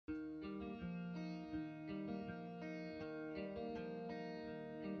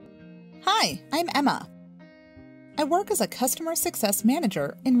Hi, I'm Emma. I work as a Customer Success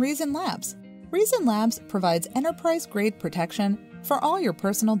Manager in ReasonLabs. ReasonLabs provides enterprise-grade protection for all your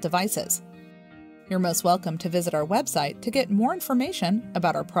personal devices. You're most welcome to visit our website to get more information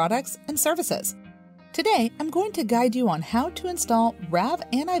about our products and services. Today, I'm going to guide you on how to install RAV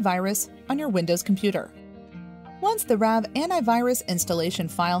Antivirus on your Windows computer. Once the RAV Antivirus installation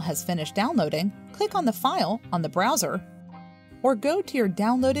file has finished downloading, click on the file on the browser, or go to your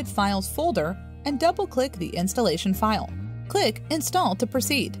Downloaded Files folder and double-click the installation file. Click Install to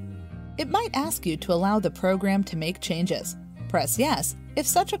proceed. It might ask you to allow the program to make changes. Press Yes if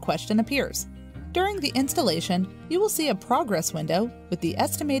such a question appears. During the installation, you will see a progress window with the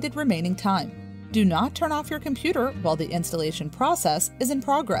estimated remaining time. Do not turn off your computer while the installation process is in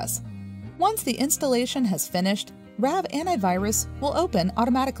progress. Once the installation has finished, RAV Antivirus will open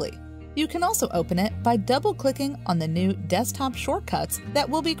automatically. You can also open it by double-clicking on the new desktop shortcuts that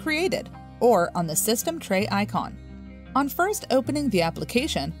will be created, or on the system tray icon. On first opening the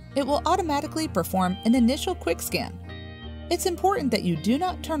application, it will automatically perform an initial quick scan. It's important that you do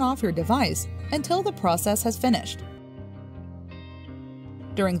not turn off your device until the process has finished.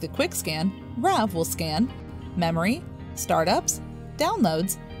 During the quick scan, RAV will scan memory, startups,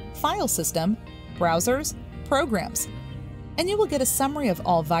 downloads, file system, browsers, programs, and you will get a summary of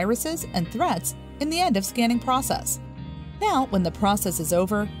all viruses and threats in the end of scanning process. Now, when the process is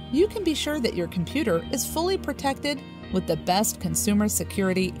over, you can be sure that your computer is fully protected with the best consumer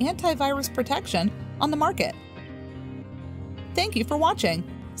security antivirus protection on the market. Thank you for watching.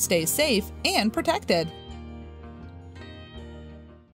 Stay safe and protected.